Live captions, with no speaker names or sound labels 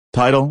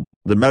Title: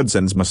 The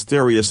Medicine's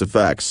Mysterious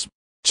Effects.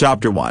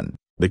 Chapter 1.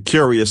 The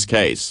Curious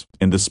Case.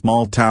 In the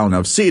small town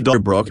of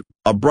Cedarbrook,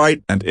 a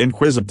bright and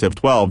inquisitive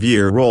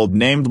 12-year-old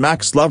named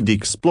Max loved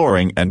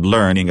exploring and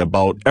learning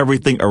about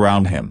everything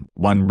around him.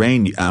 One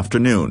rainy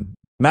afternoon,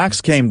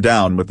 Max came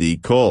down with the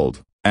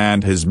cold,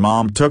 and his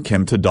mom took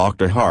him to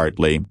Dr.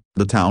 Hartley,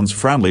 the town's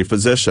friendly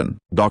physician.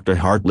 Dr.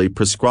 Hartley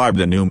prescribed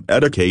a new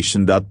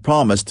medication that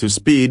promised to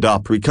speed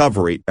up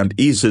recovery and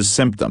ease his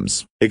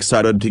symptoms.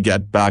 Excited to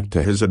get back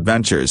to his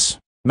adventures,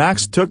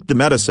 Max took the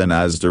medicine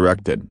as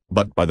directed.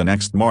 But by the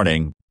next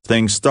morning,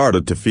 things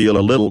started to feel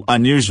a little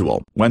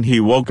unusual. When he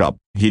woke up,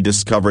 he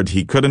discovered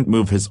he couldn't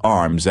move his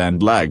arms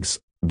and legs,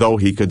 though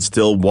he could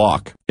still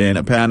walk. In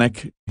a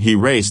panic, he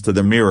raced to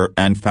the mirror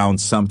and found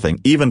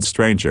something even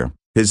stranger.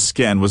 His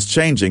skin was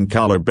changing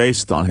color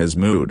based on his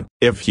mood.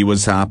 If he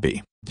was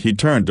happy, he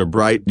turned a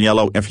bright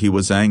yellow. If he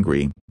was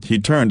angry, he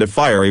turned a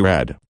fiery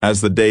red.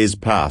 As the days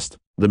passed,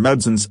 the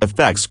medicine's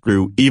effects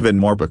grew even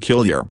more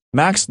peculiar.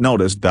 Max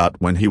noticed that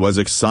when he was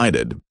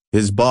excited,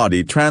 his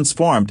body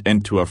transformed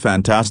into a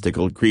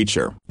fantastical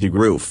creature. He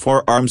grew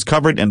 4 arms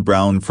covered in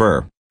brown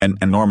fur, an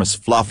enormous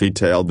fluffy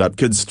tail that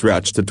could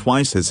stretch to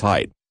twice his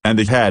height, and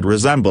a head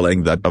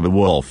resembling that of a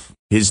wolf.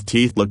 His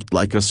teeth looked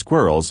like a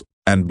squirrel's,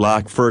 and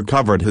black fur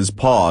covered his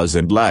paws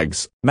and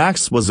legs.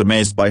 Max was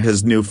amazed by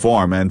his new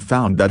form and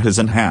found that his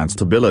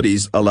enhanced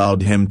abilities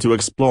allowed him to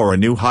explore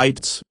new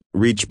heights,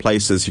 reach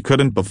places he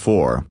couldn't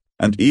before,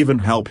 and even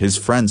help his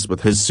friends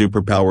with his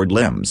superpowered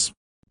limbs.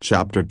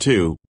 Chapter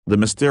 2. The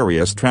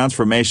Mysterious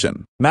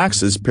Transformation.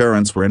 Max's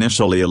parents were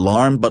initially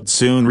alarmed but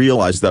soon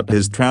realized that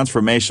his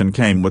transformation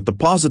came with a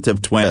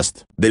positive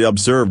twist. They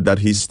observed that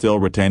he still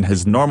retained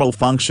his normal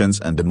functions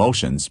and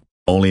emotions,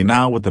 only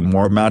now with a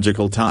more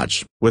magical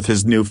touch. With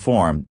his new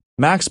form,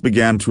 Max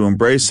began to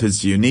embrace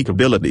his unique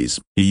abilities.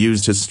 He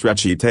used his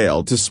stretchy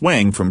tail to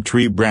swing from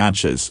tree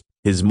branches,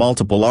 his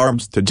multiple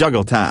arms to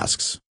juggle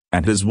tasks,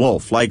 and his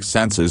wolf-like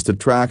senses to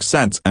track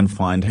scents and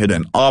find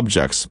hidden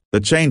objects. The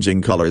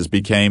changing colors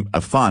became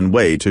a fun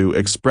way to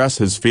express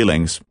his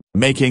feelings,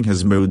 making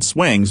his mood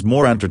swings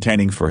more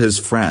entertaining for his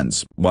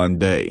friends. One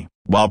day,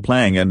 while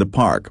playing in the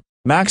park,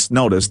 Max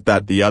noticed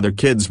that the other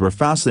kids were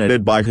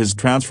fascinated by his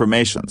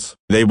transformations.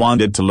 They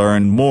wanted to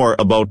learn more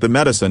about the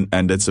medicine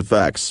and its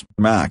effects.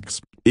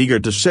 Max, eager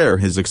to share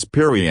his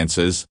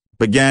experiences,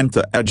 began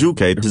to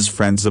educate his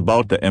friends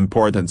about the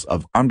importance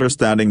of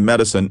understanding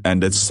medicine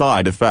and its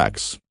side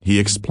effects. He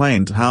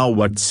explained how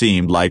what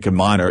seemed like a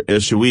minor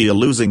issue,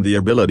 losing the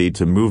ability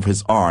to move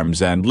his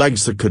arms and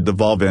legs, could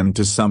evolve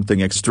into something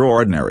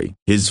extraordinary.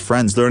 His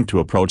friends learned to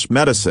approach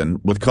medicine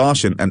with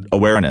caution and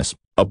awareness,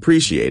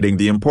 appreciating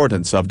the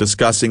importance of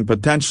discussing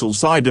potential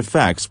side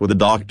effects with a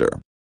doctor.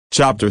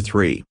 Chapter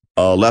 3.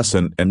 A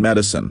Lesson in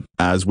Medicine.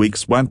 As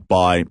weeks went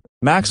by,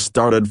 Max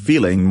started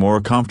feeling more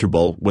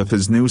comfortable with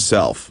his new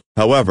self.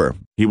 However,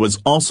 he was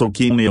also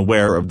keenly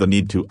aware of the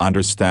need to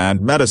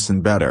understand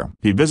medicine better.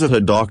 He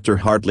visited Dr.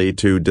 Hartley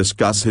to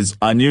discuss his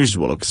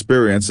unusual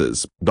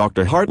experiences.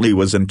 Dr. Hartley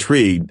was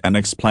intrigued and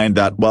explained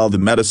that while the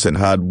medicine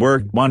had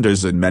worked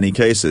wonders in many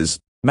cases,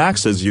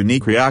 Max's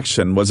unique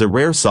reaction was a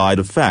rare side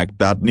effect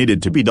that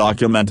needed to be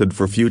documented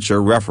for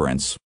future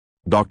reference.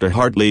 Dr.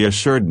 Hartley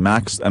assured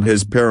Max and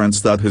his parents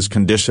that his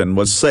condition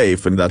was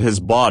safe and that his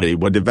body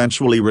would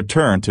eventually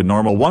return to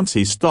normal once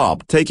he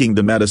stopped taking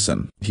the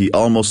medicine. He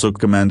also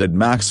commended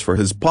Max for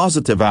his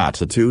positive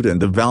attitude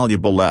and the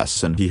valuable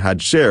lesson he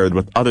had shared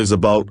with others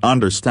about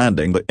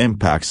understanding the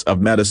impacts of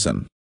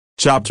medicine.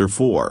 Chapter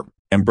 4.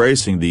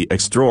 Embracing the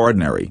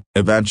Extraordinary.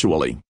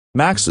 Eventually,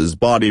 Max's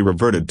body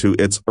reverted to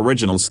its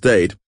original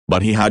state,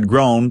 but he had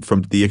grown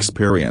from the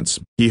experience.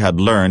 He had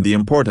learned the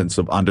importance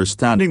of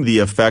understanding the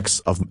effects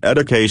of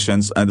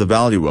medications and the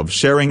value of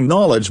sharing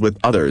knowledge with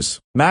others.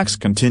 Max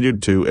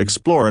continued to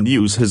explore and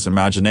use his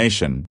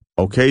imagination,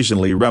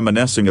 occasionally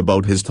reminiscing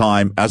about his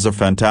time as a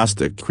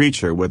fantastic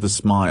creature with a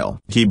smile.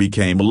 He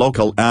became a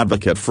local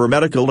advocate for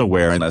medical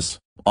awareness,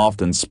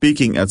 often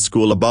speaking at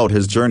school about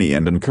his journey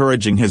and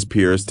encouraging his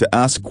peers to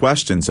ask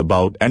questions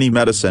about any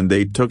medicine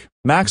they took.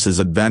 Max's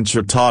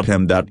adventure taught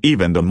him that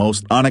even the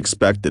most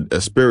unexpected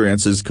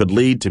experiences could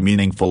lead to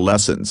meaningful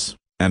lessons,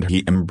 and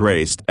he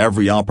embraced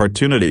every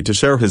opportunity to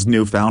share his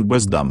newfound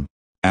wisdom.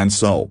 And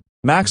so,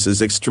 Max's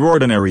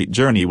extraordinary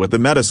journey with the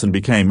medicine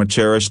became a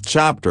cherished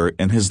chapter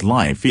in his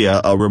life,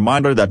 a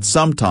reminder that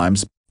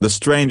sometimes, the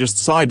strangest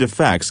side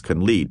effects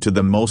can lead to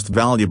the most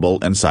valuable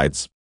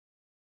insights.